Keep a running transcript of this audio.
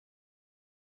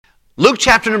Luke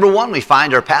chapter number 1, we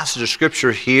find our passage of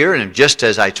Scripture here, and just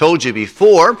as I told you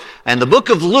before, in the book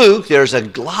of Luke, there's a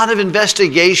lot of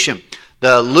investigation.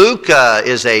 Luke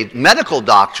is a medical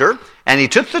doctor, and he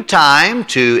took the time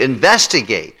to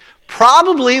investigate.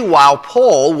 Probably while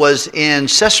Paul was in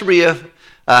Caesarea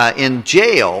in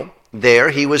jail there,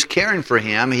 he was caring for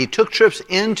him. He took trips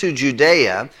into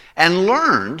Judea and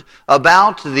learned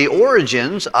about the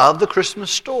origins of the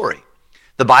Christmas story.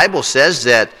 The Bible says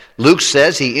that Luke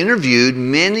says he interviewed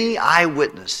many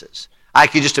eyewitnesses. I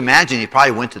could just imagine he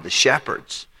probably went to the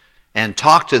shepherds and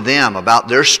talked to them about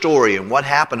their story and what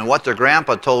happened and what their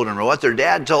grandpa told them or what their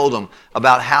dad told them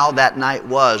about how that night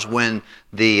was when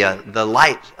the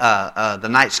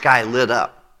night sky lit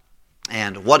up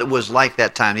and what it was like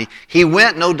that time. He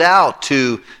went, no doubt,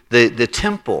 to the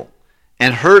temple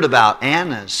and heard about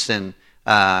Annas and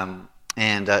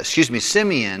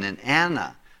Simeon and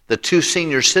Anna, the two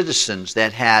senior citizens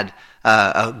that had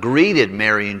greeted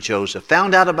Mary and Joseph.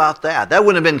 Found out about that. That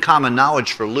wouldn't have been common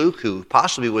knowledge for Luke, who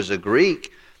possibly was a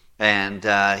Greek, and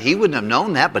he wouldn't have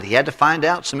known that, but he had to find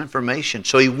out some information.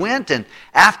 So he went, and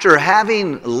after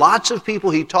having lots of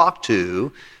people he talked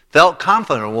to, felt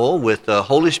comfortable with the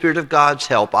Holy Spirit of God's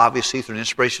help, obviously through the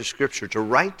inspiration of Scripture, to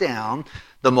write down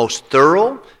the most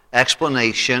thorough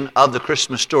explanation of the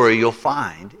Christmas story you'll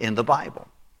find in the Bible.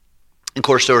 Of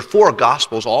course, there are 4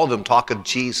 Gospels. All of them talk of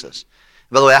Jesus.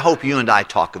 By the way, I hope you and I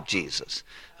talk of Jesus.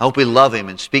 I hope we love Him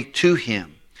and speak to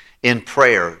Him in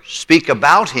prayer. Speak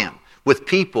about Him with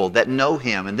people that know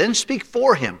Him. And then speak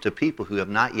for Him to people who have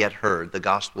not yet heard the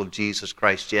gospel of Jesus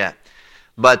Christ yet.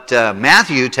 But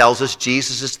Matthew tells us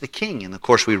Jesus is the King. And of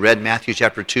course, we read Matthew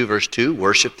chapter 2, verse 2,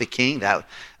 worship the King.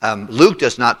 Luke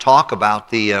does not talk about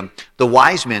the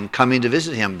wise men coming to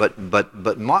visit him,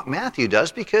 but Matthew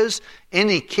does, because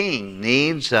any king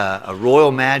needs a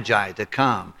royal magi to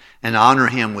come and honor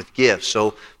him with gifts.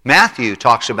 So Matthew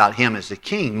talks about him as the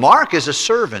king. Mark is a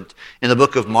servant. In the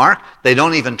book of Mark, they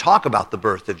don't even talk about the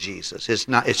birth of Jesus.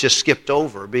 It's just skipped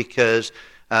over, because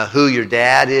who your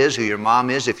dad is, who your mom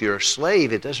is, if you're a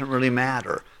slave, it doesn't really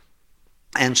matter.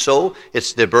 And so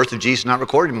it's the birth of Jesus not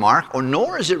recorded in Mark,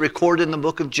 nor is it recorded in the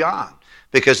book of John,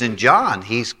 because in John,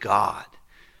 he's God.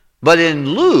 But in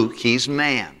Luke, he's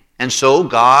man. And so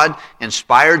God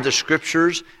inspired the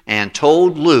Scriptures and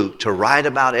told Luke to write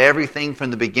about everything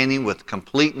from the beginning with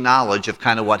complete knowledge of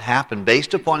kind of what happened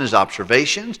based upon his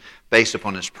observations, based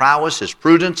upon his prowess, his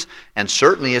prudence, and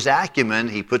certainly his acumen.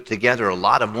 He put together a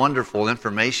lot of wonderful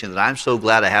information that I'm so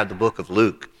glad I have the book of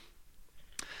Luke.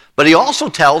 But he also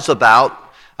tells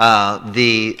about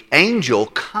the angel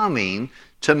coming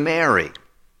to Mary.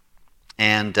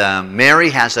 And Mary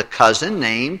has a cousin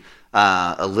named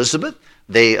Elizabeth.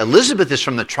 Elizabeth is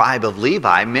from the tribe of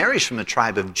Levi. Mary's from the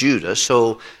tribe of Judah.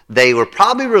 So they were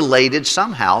probably related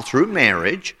somehow through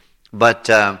marriage. But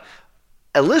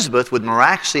Elizabeth would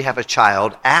miraculously have a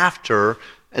child after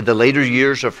the later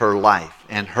years of her life.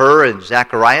 And her and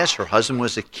Zacharias, her husband,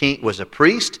 was a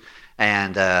priest,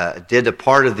 and did a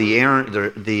part of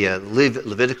the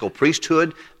Levitical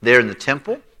priesthood there in the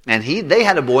temple. And they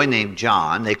had a boy named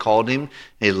John. They called him,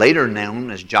 later known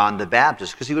as John the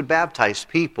Baptist, because he would baptize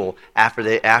people after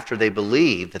they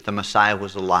believed that the Messiah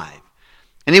was alive.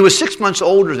 And he was 6 months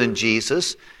older than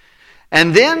Jesus.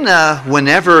 And then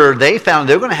whenever they found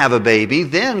they were going to have a baby,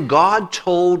 then God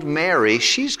told Mary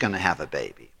she's going to have a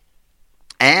baby.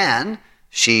 And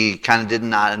she kind of did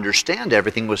not understand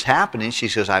everything was happening. She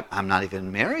says, I'm not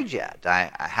even married yet.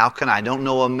 How can I don't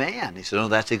know a man? He said, no,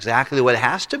 that's exactly what it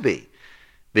has to be.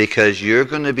 Because you're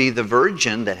going to be the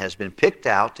virgin that has been picked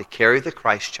out to carry the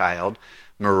Christ child,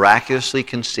 miraculously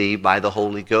conceived by the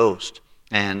Holy Ghost.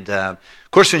 And of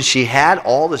course, when she had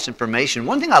all this information,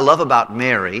 one thing I love about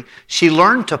Mary, she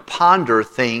learned to ponder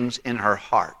things in her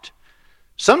heart.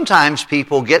 Sometimes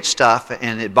people get stuff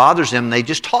and it bothers them, they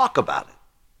just talk about it.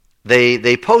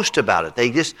 They post about it.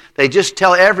 They just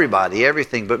tell everybody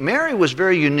everything. But Mary was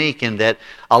very unique in that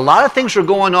a lot of things were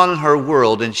going on in her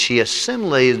world, and she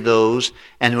assimilated those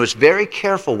and was very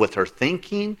careful with her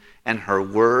thinking and her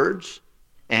words.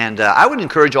 And I would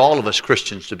encourage all of us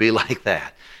Christians to be like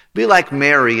that. Be like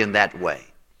Mary in that way.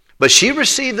 But she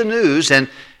received the news, and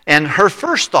her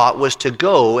first thought was to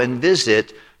go and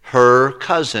visit her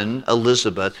cousin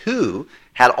Elizabeth, who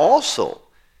had also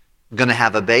going to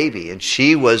have a baby. And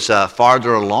she was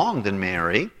farther along than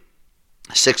Mary,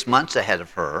 6 months ahead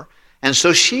of her. And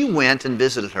so she went and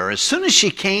visited her. As soon as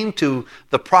she came to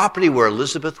the property where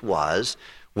Elizabeth was,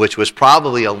 which was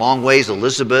probably a long ways,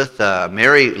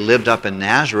 Mary lived up in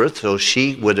Nazareth, so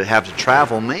she would have to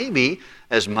travel maybe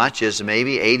as much as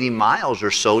maybe 80 miles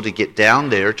or so to get down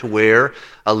there to where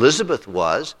Elizabeth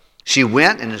was. She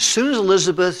went, and as soon as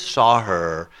Elizabeth saw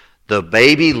her, the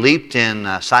baby leaped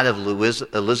inside of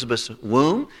Elizabeth's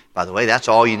womb. By the way, that's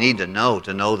all you need to know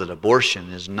that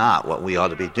abortion is not what we ought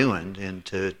to be doing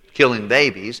into killing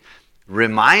babies,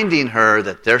 reminding her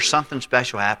that there's something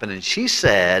special happening. And she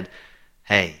said,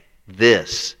 hey,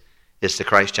 this is the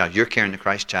Christ child. You're carrying the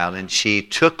Christ child. And she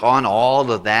took on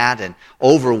all of that and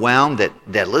overwhelmed that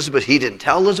Elizabeth, he didn't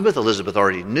tell Elizabeth. Elizabeth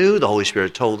already knew. The Holy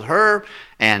Spirit told her.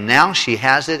 And now she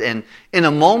has it. And in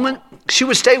a moment, she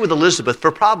would stay with Elizabeth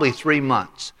for probably 3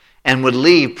 months and would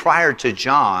leave prior to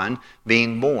John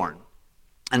being born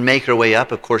and make her way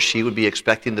up. Of course, she would be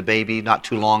expecting the baby not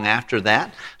too long after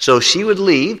that. So she would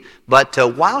leave. But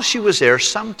while she was there,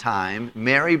 sometime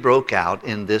Mary broke out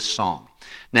in this song.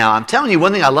 Now, I'm telling you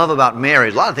one thing I love about Mary,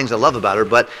 a lot of things I love about her,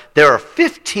 but there are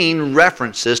 15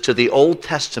 references to the Old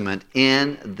Testament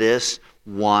in this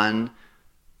one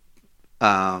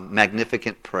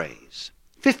magnificent praise.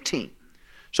 15.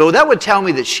 So that would tell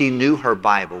me that she knew her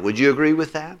Bible. Would you agree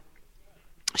with that?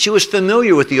 She was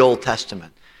familiar with the Old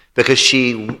Testament because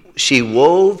she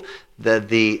wove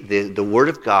the Word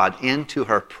of God into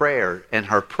her prayer and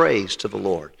her praise to the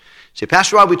Lord. See,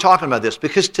 Pastor Rob, we're talking about this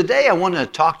because today I want to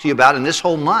talk to you about, and this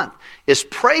whole month, is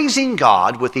praising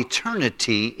God with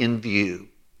eternity in view.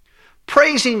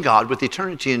 Praising God with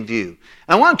eternity in view. And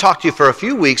I want to talk to you for a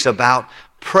few weeks about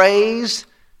praise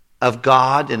of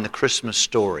God in the Christmas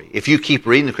story. If you keep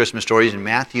reading the Christmas stories in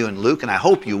Matthew and Luke, and I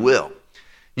hope you will,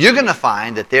 you're going to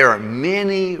find that there are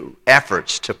many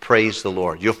efforts to praise the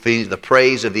Lord. You'll see the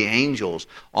praise of the angels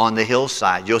on the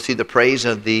hillside. You'll see the praise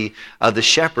of the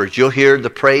shepherds. You'll hear the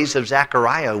praise of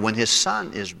Zechariah when his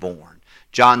son is born,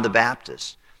 John the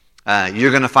Baptist.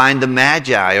 You're going to find the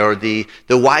Magi or the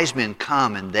wise men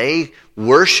come and they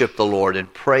worship the Lord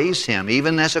and praise Him,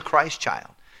 even as a Christ child.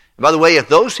 And by the way, if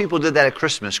those people did that at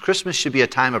Christmas, Christmas should be a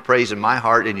time of praise in my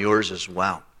heart and yours as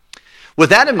well.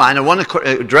 With that in mind, I want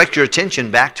to direct your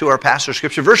attention back to our passage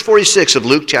scripture, verse 46 of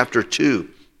Luke chapter 2.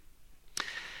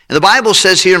 And the Bible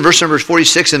says here in verse number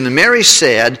 46, and Mary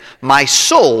said, my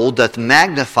soul doth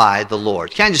magnify the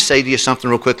Lord. Can I just say to you something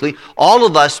real quickly? All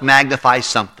of us magnify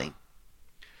something.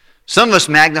 Some of us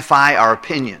magnify our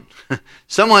opinion.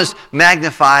 Some of us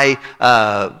magnify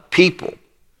people,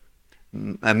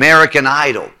 American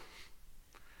Idol.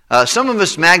 Some of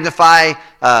us magnify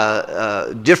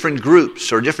different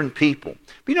groups or different people.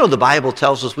 But you know, the Bible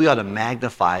tells us we ought to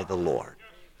magnify the Lord.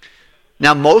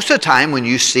 Now, most of the time when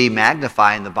you see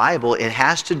magnify in the Bible, it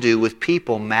has to do with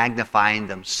people magnifying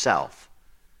themselves.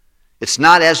 It's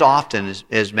not as often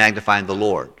as magnifying the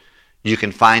Lord. You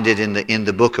can find it in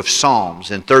the book of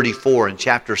Psalms, in 34 and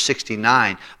chapter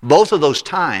 69. Both of those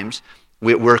times,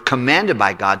 we're commanded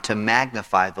by God to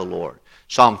magnify the Lord.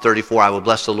 Psalm 34, I will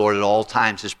bless the Lord at all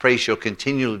times. His praise shall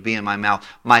continually be in my mouth.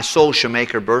 My soul shall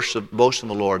make her boast in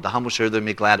the Lord. The humble shall hear them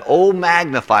be glad. Oh,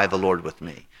 magnify the Lord with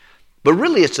me. But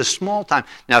really, it's a small time.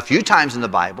 Now, a few times in the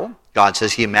Bible, God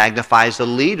says He magnifies a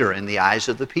leader in the eyes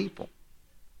of the people.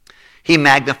 He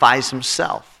magnifies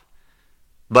Himself.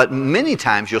 But many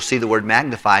times you'll see the word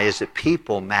magnify is that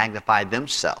people magnify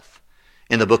themselves.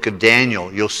 In the book of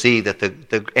Daniel, you'll see that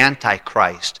the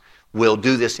Antichrist will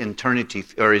do this in eternity,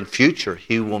 or in future.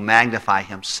 He will magnify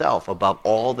himself above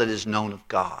all that is known of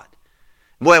God.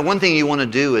 Boy, one thing you want to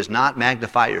do is not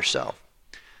magnify yourself.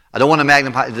 I don't want to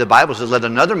magnify. The Bible says, let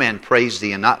another man praise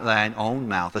thee and not thine own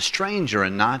mouth, a stranger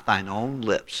and not thine own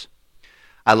lips.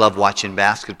 I love watching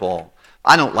basketball.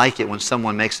 I don't like it when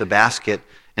someone makes a basket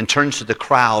and turns to the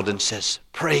crowd and says,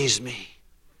 praise me,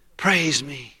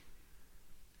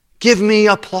 give me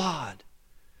applaud.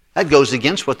 That goes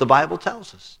against what the Bible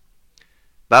tells us.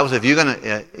 The Bible says if you're going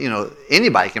to,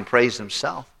 anybody can praise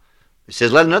himself. It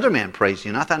says, let another man praise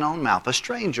you, not thine own mouth, a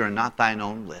stranger and not thine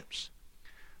own lips.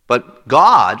 But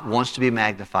God wants to be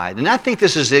magnified. And I think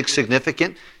this is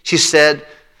significant. She said,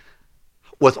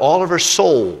 with all of her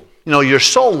soul. Your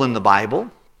soul in the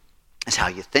Bible is how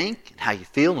you think and how you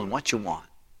feel and what you want.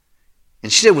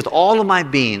 And she said, with all of my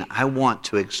being, I want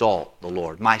to exalt the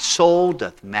Lord. My soul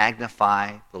doth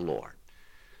magnify the Lord.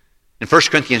 In 1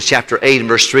 Corinthians chapter 8 and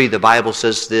verse 3, the Bible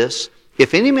says this,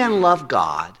 if any man love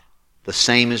God, the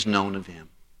same is known of him.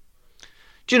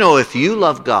 Do you know if you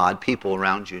love God, people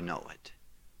around you know it.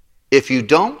 If you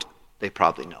don't, they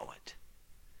probably know it.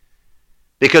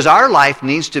 Because our life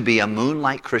needs to be a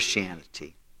moonlight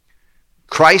Christianity.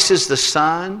 Christ is the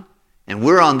sun, and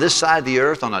we're on this side of the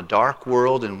earth on a dark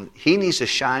world, and He needs to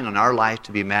shine on our life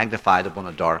to be magnified upon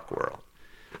a dark world.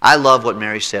 I love what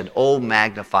Mary said, oh,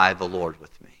 magnify the Lord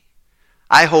with me.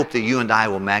 I hope that you and I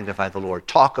will magnify the Lord.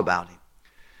 Talk about Him.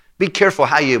 Be careful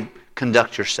how you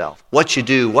conduct yourself. What you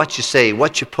do, what you say,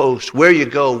 what you post, where you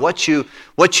go,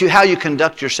 how you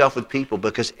conduct yourself with people,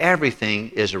 because everything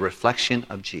is a reflection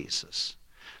of Jesus.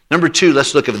 Number 2,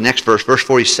 let's look at the next verse, verse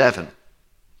 47.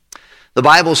 The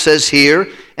Bible says here,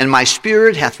 "And my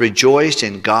spirit hath rejoiced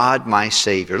in God my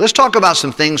Savior." Let's talk about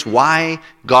some things why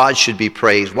God should be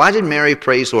praised. Why did Mary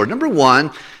praise the Lord? Number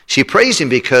 1, she praised Him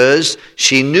because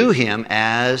she knew Him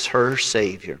as her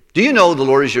Savior. Do you know the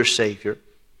Lord is your Savior?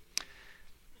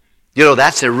 You know,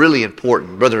 that's really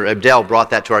important. Brother Abdel brought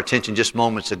that to our attention just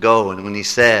moments ago, and when he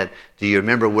said, do you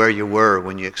remember where you were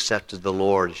when you accepted the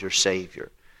Lord as your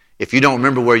Savior? If you don't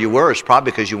remember where you were, it's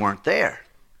probably because you weren't there.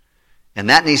 And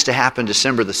that needs to happen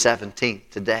December the 17th,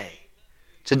 today.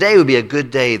 Today would be a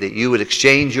good day that you would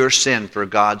exchange your sin for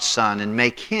God's Son and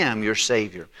make Him your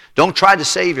Savior. Don't try to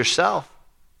save yourself.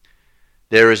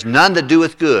 There is none that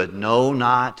doeth good, no,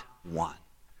 not one.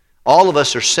 All of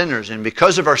us are sinners, and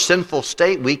because of our sinful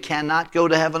state, we cannot go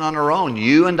to heaven on our own.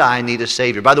 You and I need a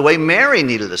Savior. By the way, Mary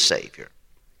needed a Savior.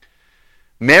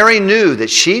 Mary knew that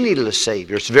she needed a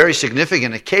Savior. It's very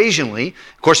significant. Occasionally,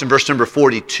 of course, in verse number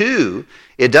 42,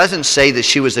 it doesn't say that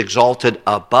she was exalted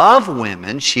above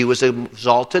women. She was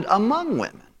exalted among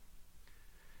women.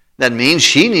 That means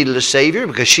she needed a Savior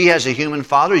because she has a human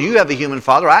father. You have a human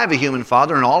father. I have a human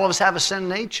father. And all of us have a sin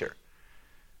nature.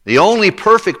 The only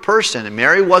perfect person, and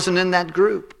Mary wasn't in that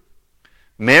group.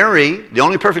 Mary, the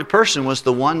only perfect person, was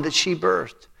the one that she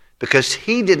birthed. Because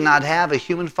he did not have a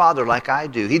human father like I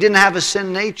do. He didn't have a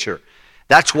sin nature.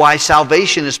 That's why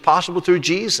salvation is possible through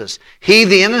Jesus. He,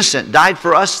 the innocent, died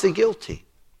for us, the guilty.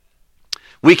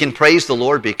 We can praise the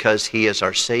Lord because He is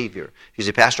our Savior. You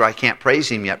say, Pastor, I can't praise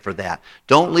Him yet for that.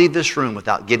 Don't leave this room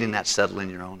without getting that settled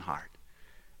in your own heart.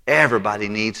 Everybody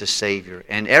needs a Savior,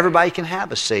 and everybody can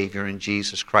have a Savior in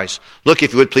Jesus Christ. Look,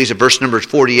 if you would please, at verse number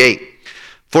 48.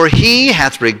 "For He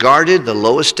hath regarded the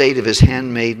low estate of His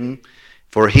handmaiden,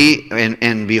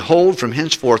 and behold, from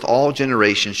henceforth all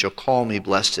generations shall call me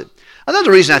blessed."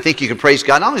 Another reason I think you can praise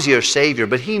God, not only is He your Savior,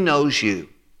 but He knows you.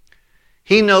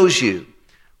 He knows you.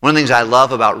 One of the things I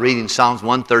love about reading Psalms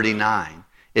 139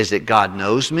 is that God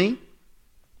knows me,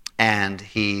 and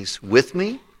He's with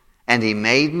me, and He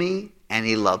made me, and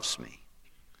He loves me.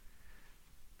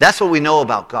 That's what we know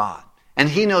about God. And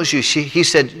He knows you. He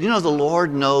said, you know, the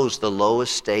Lord knows the low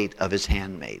estate of His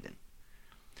handmaiden.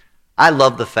 I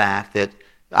love the fact that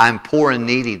I'm poor and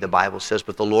needy, the Bible says,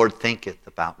 but the Lord thinketh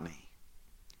about me.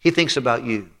 He thinks about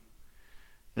you.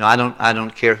 You know, I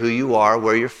don't care who you are,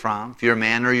 where you're from, if you're a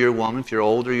man or you're a woman, if you're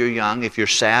old or you're young, if you're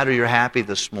sad or you're happy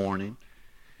this morning.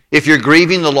 If you're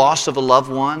grieving the loss of a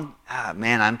loved one,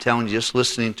 man, I'm telling you, just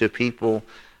listening to people.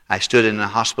 I stood in a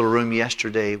hospital room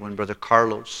yesterday when Brother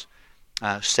Carlos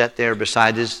sat there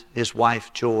beside his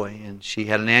wife, Joy, and she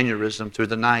had an aneurysm through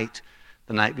the night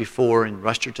before, and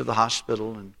rushed her to the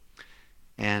hospital,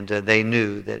 and they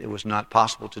knew that it was not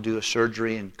possible to do a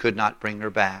surgery and could not bring her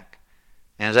back.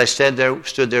 And as I stood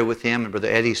there with him, and Brother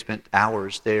Eddie spent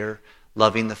hours there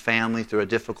loving the family through a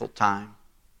difficult time,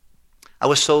 I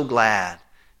was so glad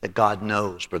that God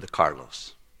knows Brother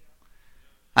Carlos.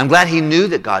 I'm glad he knew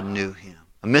that God knew him.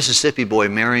 A Mississippi boy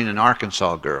marrying an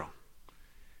Arkansas girl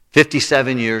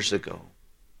 57 years ago,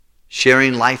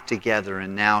 sharing life together,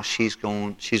 and now she's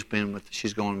going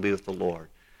to be with the Lord.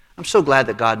 I'm so glad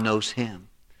that God knows him.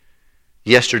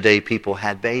 Yesterday, people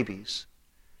had babies.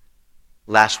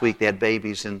 Last week, they had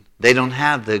babies, and they don't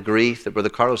have the grief that Brother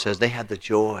Carlos has. They have the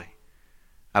joy.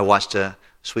 I watched a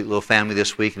sweet little family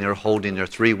this week, and they were holding their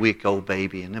 3-week-old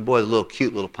baby, and then, boy, the little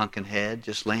cute little pumpkin head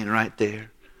just laying right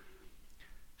there.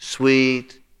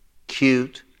 Sweet,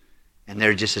 cute, and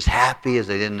they're just as happy as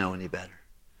they didn't know any better.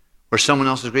 Or someone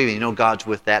else is grieving. You know, God's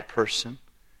with that person,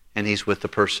 and He's with the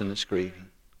person that's grieving.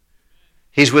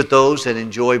 He's with those that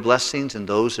enjoy blessings and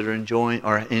those that are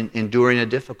enduring a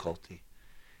difficulty.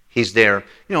 He's there.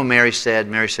 You know, Mary said,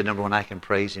 number one, I can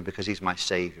praise Him because He's my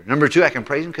Savior. Number two, I can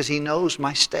praise Him because He knows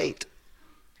my state.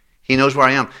 He knows where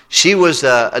I am. She was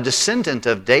a descendant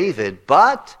of David,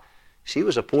 but she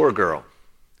was a poor girl.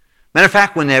 Matter of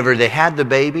fact, whenever they had the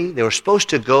baby, they were supposed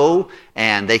to go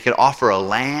and they could offer a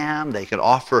lamb, they could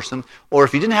offer some, or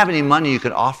if you didn't have any money, you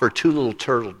could offer 2 little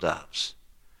turtle doves.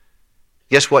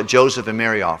 Guess what Joseph and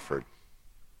Mary offered?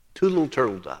 2 little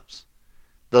turtle doves.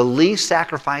 The least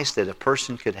sacrifice that a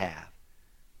person could have.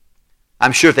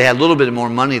 I'm sure if they had a little bit more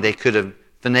money, they could have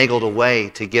finagled a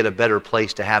way to get a better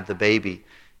place to have the baby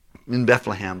in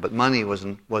Bethlehem, but money was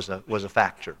a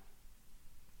factor.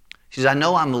 She says, I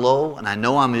know I'm low, and I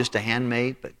know I'm just a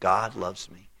handmaid, but God loves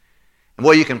me. And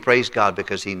boy, you can praise God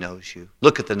because He knows you.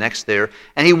 Look at the next there,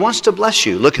 and He wants to bless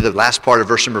you. Look at the last part of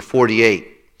verse number 48.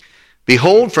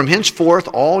 Behold, from henceforth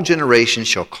all generations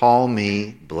shall call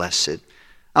me blessed.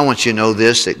 I want you to know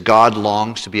this, that God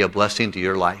longs to be a blessing to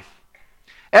your life.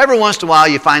 Every once in a while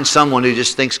you find someone who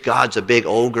just thinks God's a big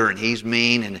ogre and he's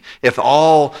mean, and if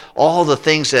all the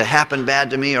things that happen bad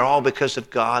to me are all because of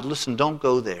God, listen, don't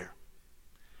go there.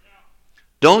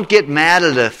 Don't get mad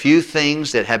at a few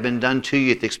things that have been done to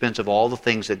you at the expense of all the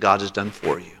things that God has done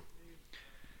for you.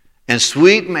 And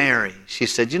sweet Mary, she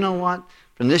said, you know what?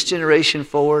 From this generation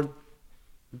forward,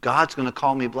 God's going to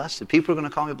call me blessed. People are going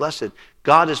to call me blessed.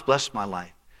 God has blessed my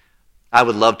life. I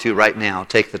would love to right now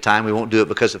take the time. We won't do it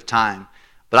because of time.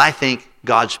 But I think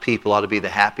God's people ought to be the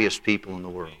happiest people in the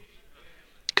world.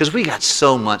 Because we got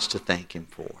so much to thank Him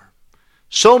for.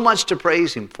 So much to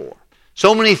praise Him for.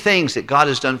 So many things that God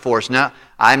has done for us. Now,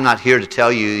 I'm not here to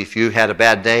tell you if you had a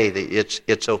bad day that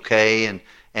it's okay and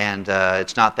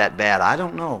it's not that bad. I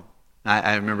don't know.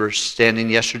 I remember standing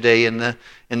yesterday in the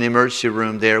emergency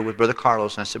room there with Brother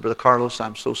Carlos, and I said, Brother Carlos,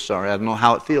 I'm so sorry. I don't know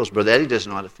how it feels. Brother Eddie doesn't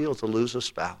know how it feels to lose a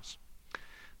spouse.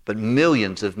 But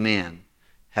millions of men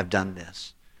have done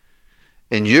this.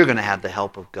 And you're going to have the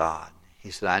help of God. He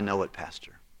said, I know it,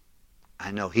 Pastor. I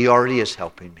know. He already is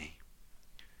helping me.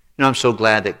 You know, I'm so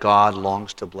glad that God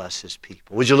longs to bless His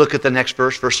people. Would you look at the next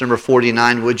verse, verse number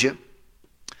 49, would you?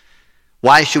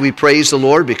 Why should we praise the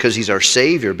Lord? Because He's our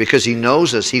Savior. Because He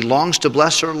knows us. He longs to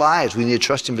bless our lives. We need to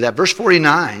trust Him for that. Verse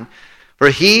 49,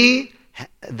 for He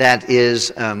that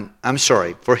is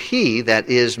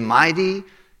mighty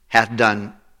hath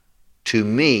done to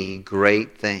me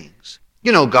great things.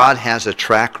 You know, God has a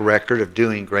track record of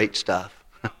doing great stuff.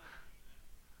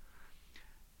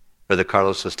 Brother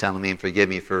Carlos was telling me, and forgive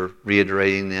me for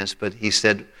reiterating this, but he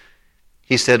said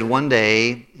one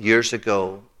day, years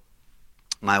ago,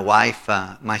 my wife,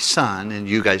 my son, and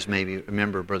you guys maybe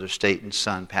remember Brother Staten's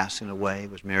son passing away,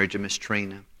 was married to Miss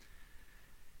Trina.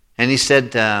 And he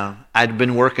said, I'd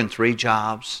been working 3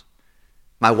 jobs.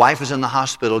 My wife was in the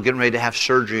hospital getting ready to have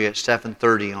surgery at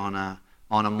 7:30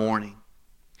 on a morning.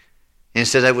 And he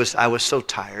said, I was so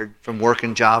tired from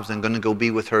working jobs. I'm going to go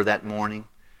be with her that morning.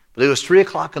 But it was 3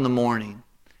 o'clock in the morning,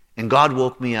 and God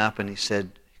woke me up, and He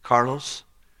said, Carlos,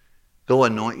 go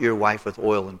anoint your wife with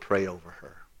oil and pray over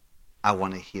her. I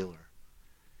want to heal her.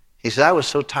 He said, I was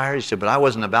so tired. He said, but I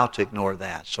wasn't about to ignore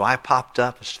that. So I popped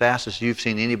up as fast as you've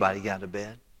seen anybody get out of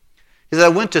bed. He said, I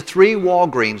went to 3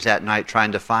 Walgreens that night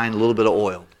trying to find a little bit of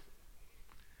oil.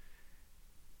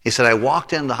 He said, I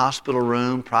walked into the hospital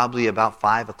room probably about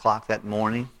 5 o'clock that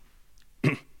morning,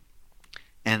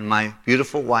 and my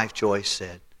beautiful wife, Joyce,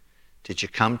 said, did you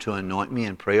come to anoint me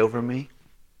and pray over me?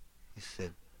 He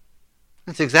said,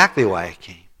 that's exactly why I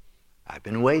came. I've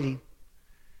been waiting.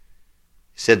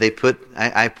 He said,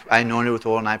 I anointed with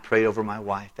oil and I prayed over my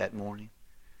wife that morning.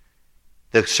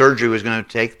 The surgery was going to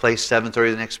take place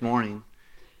 7:30 the next morning.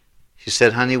 She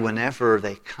said, honey, whenever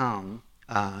they come,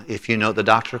 if you know the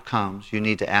doctor comes, you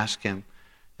need to ask him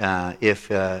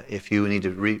if you need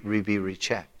to be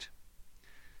rechecked.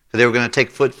 So they were going to take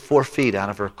 4 feet out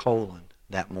of her colon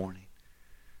that morning.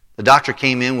 The doctor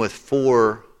came in with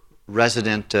 4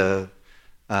 resident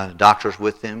doctors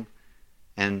with him,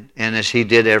 and as he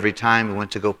did every time, he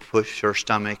went to go push her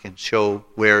stomach and show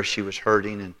where she was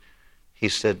hurting, and he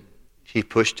said he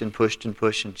pushed and pushed and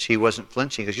pushed, and she wasn't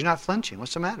flinching. He goes, you're not flinching.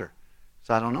 What's the matter?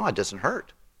 So I don't know. It doesn't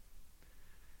hurt.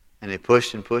 And they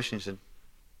pushed and pushed, and he said,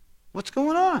 what's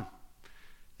going on?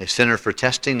 They sent her for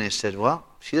testing. They said, well,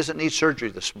 she doesn't need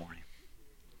surgery this morning.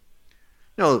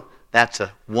 You know, that's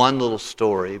one little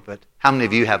story, but how many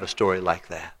of you have a story like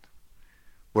that?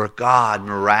 Where God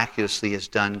miraculously has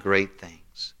done great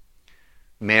things.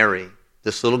 Mary,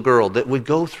 this little girl that would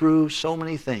go through so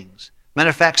many things. Matter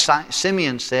of fact,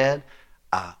 Simeon said,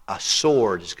 a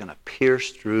sword is going to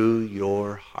pierce through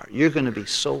your heart. You're going to be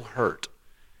so hurt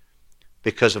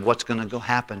because of what's going to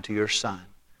happen to your son.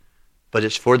 But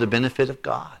it's for the benefit of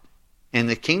God and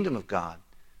the kingdom of God.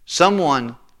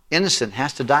 Someone innocent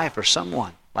has to die for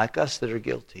someone like us that are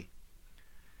guilty.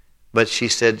 But she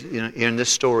said, you know, in this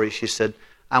story, she said,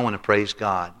 I want to praise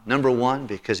God. Number 1,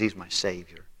 because He's my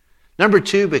Savior. Number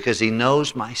 2, because He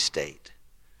knows my state.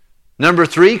 Number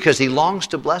 3, because He longs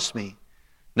to bless me.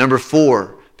 Number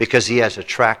 4, because He has a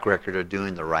track record of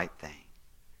doing the right thing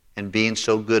and being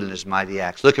so good in His mighty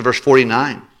acts. Look at verse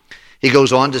 49. He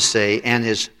goes on to say,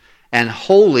 and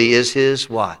holy is His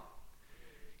what?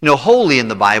 You know, holy in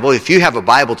the Bible, if you have a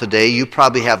Bible today, you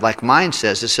probably have, like mine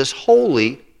says, it says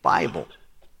Holy Bible.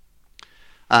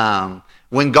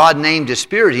 When God named His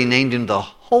Spirit, He named Him the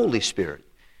Holy Spirit.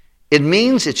 It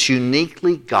means it's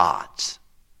uniquely God's.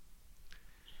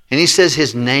 And He says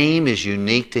His name is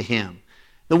unique to Him.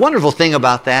 The wonderful thing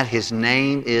about that, His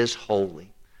name is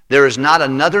holy. There is not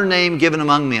another name given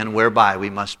among men whereby we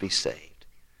must be saved.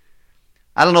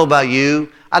 I don't know about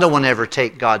you. I don't want to ever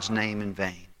take God's name in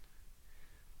vain.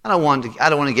 I don't want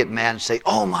to get mad and say,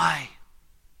 oh my.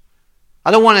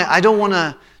 I don't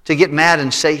want to get mad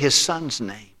and say His Son's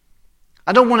name.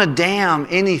 I don't want to damn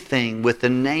anything with the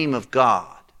name of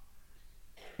God.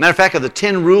 Matter of fact, of the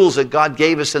 10 rules that God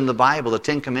gave us in the Bible, the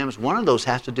 10 commandments, one of those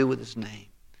has to do with His name.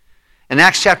 In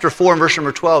Acts chapter 4 and verse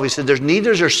number 12, He said,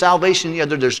 neither is there salvation in the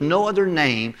other. There's no other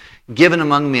name given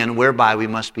among men whereby we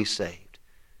must be saved.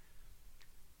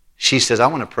 She says, I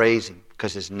want to praise Him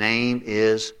because His name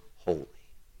is holy.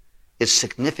 It's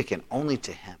significant only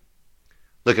to Him.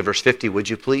 Look at verse 50, would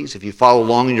you please? If you follow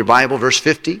along in your Bible, verse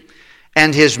 50.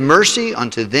 And His mercy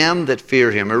unto them that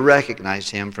fear Him, or recognize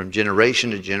Him from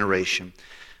generation to generation.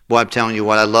 Boy, I'm telling you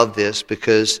what, I love this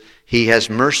because He has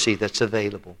mercy that's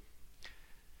available.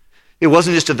 It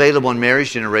wasn't just available in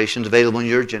Mary's generation, it's available in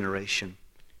your generation.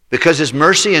 Because His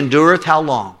mercy endureth how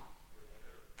long?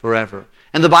 Forever.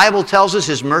 And the Bible tells us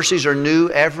His mercies are new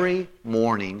every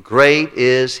morning. Great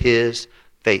is His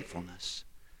faithfulness.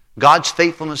 God's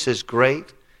faithfulness is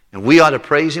great, and we ought to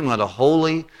praise Him, we ought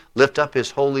to lift up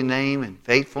His holy name and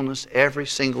faithfulness every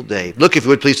single day. Look, if you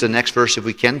would please, to the next verse, if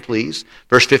we can please.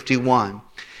 Verse 51.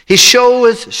 He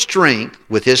showeth strength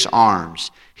with His arms.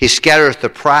 He scattereth the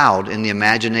proud in the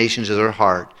imaginations of their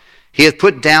heart. He hath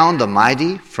put down the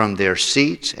mighty from their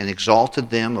seats and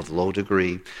exalted them of low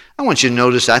degree. I want you to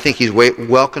notice, I think He's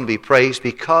welcome to be praised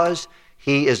because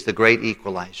He is the great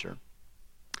equalizer.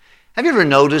 Have you ever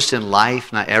noticed in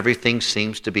life not everything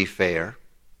seems to be fair?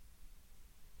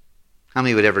 How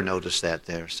many would ever notice that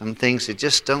there? Some things that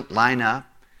just don't line up.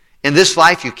 In this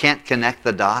life you can't connect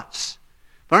the dots.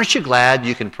 But aren't you glad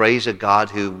you can praise a God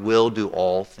who will do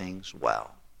all things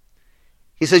well?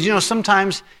 He says,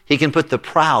 sometimes He can put the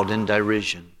proud in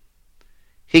derision.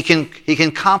 He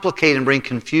can complicate and bring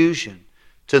confusion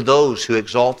to those who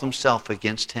exalt themselves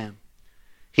against Him.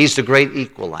 He's the great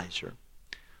equalizer.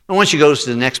 I want you to go to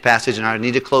the next passage, and I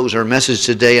need to close our message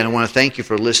today, and I want to thank you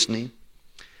for listening.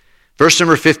 Verse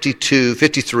number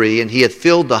 53, and He hath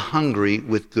filled the hungry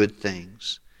with good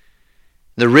things.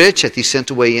 The rich hath He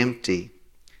sent away empty.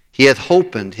 He hath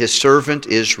holpen His servant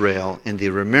Israel in the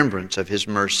remembrance of His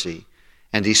mercy.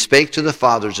 And He spake to the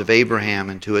fathers of Abraham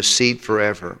and to his seed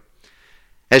forever.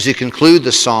 As He concluded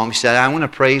the psalm, He said, I want to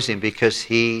praise Him because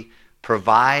He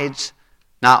provides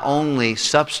not only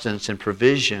substance and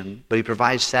provision, but He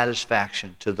provides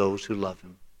satisfaction to those who love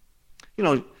Him.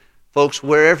 Folks,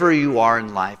 wherever you are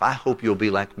in life, I hope you'll be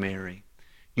like Mary.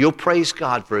 You'll praise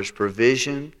God for His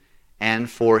provision and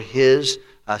for His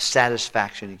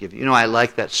satisfaction to give you. I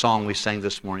like that song we sang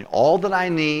this morning. All that I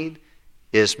need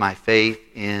is my faith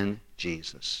in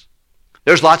Jesus.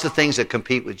 There's lots of things that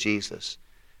compete with Jesus,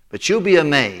 but you'll be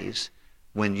amazed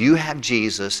when you have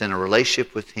Jesus in a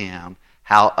relationship with Him,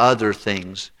 how other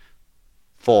things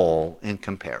fall in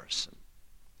comparison.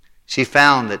 She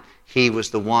found that He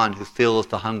was the one who filleth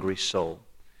the hungry soul.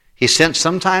 He sent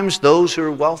sometimes those who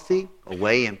are wealthy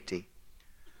away empty,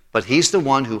 but He's the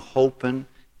one who holpen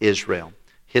Israel,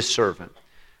 His servant.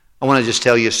 I want to just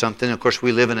tell you something. Of course,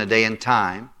 we live in a day and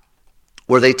time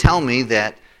where they tell me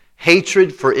that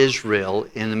hatred for Israel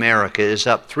in America is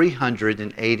up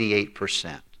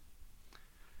 388%.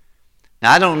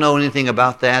 Now, I don't know anything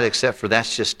about that except for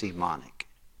that's just demonic.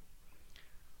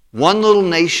 One little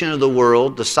nation of the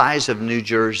world, the size of New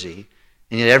Jersey,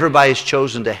 and yet everybody's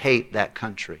chosen to hate that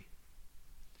country.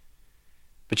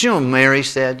 But Mary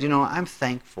said, I'm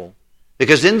thankful.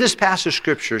 Because in this passage of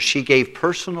Scripture, she gave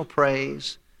personal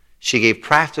praise, she gave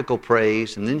practical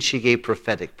praise, and then she gave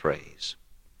prophetic praise.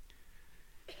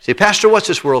 See, Pastor, what's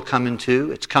this world coming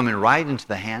to? It's coming right into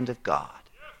the hand of God.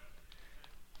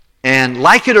 And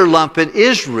like it or lump it,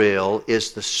 Israel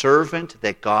is the servant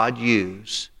that God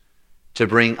used to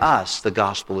bring us the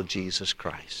gospel of Jesus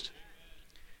Christ.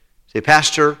 Say,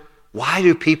 Pastor, why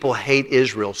do people hate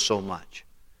Israel so much?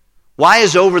 Why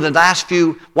is all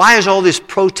this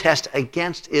protest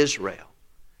against Israel?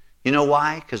 You know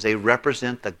why? Because they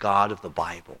represent the God of the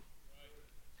Bible.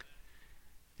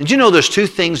 And there's two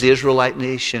things the Israelite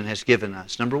nation has given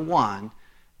us. Number one,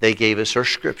 they gave us our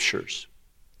scriptures.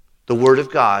 The Word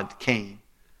of God came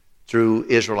through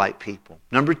Israelite people.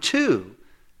 Number two,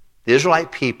 the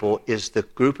Israelite people is the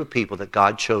group of people that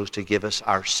God chose to give us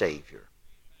our Savior,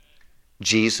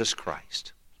 Jesus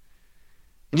Christ.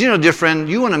 And dear friend,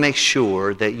 you want to make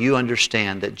sure that you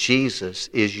understand that Jesus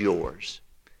is yours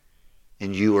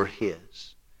and you are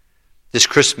His. This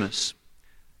Christmas,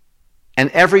 and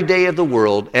every day of the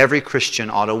world, every Christian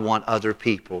ought to want other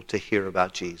people to hear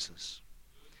about Jesus.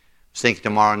 I was thinking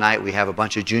tomorrow night we have a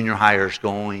bunch of junior hires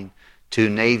going to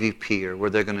Navy Pier where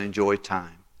they're going to enjoy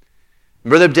time.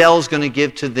 Brother Dell's going to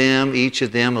give to them, each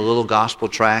of them, a little gospel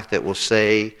tract that will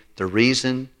say, the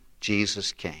reason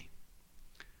Jesus came.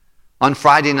 On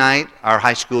Friday night, our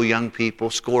high school young people,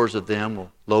 scores of them,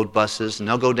 will load buses and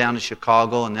they'll go down to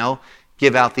Chicago and they'll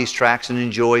give out these tracts and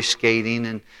enjoy skating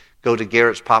and go to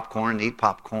Garrett's Popcorn and eat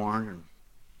popcorn and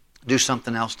do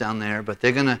something else down there. But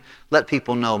they're going to let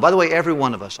people know. By the way, every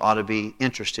one of us ought to be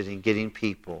interested in getting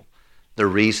people the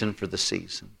reason for the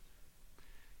season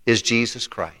is Jesus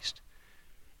Christ.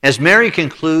 As Mary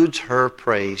concludes her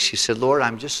praise, she said, Lord,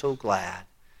 I'm just so glad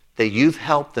that you've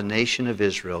helped the nation of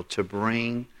Israel to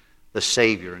bring the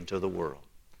Savior into the world.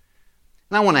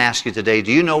 And I want to ask you today,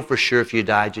 do you know for sure if you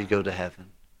died you'd go to heaven?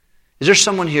 Is there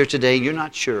someone here today you're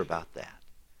not sure about that?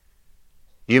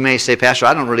 You may say, Pastor,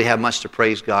 I don't really have much to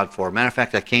praise God for. Matter of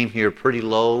fact, I came here pretty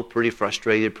low, pretty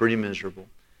frustrated, pretty miserable.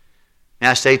 May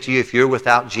I say to you, if you're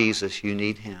without Jesus, you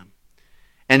need Him.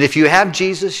 And if you have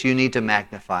Jesus, you need to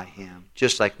magnify Him,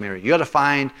 just like Mary. You ought to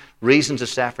find reasons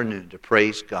this afternoon to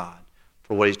praise God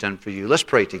for what He's done for you. Let's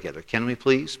pray together. Can we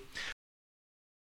please?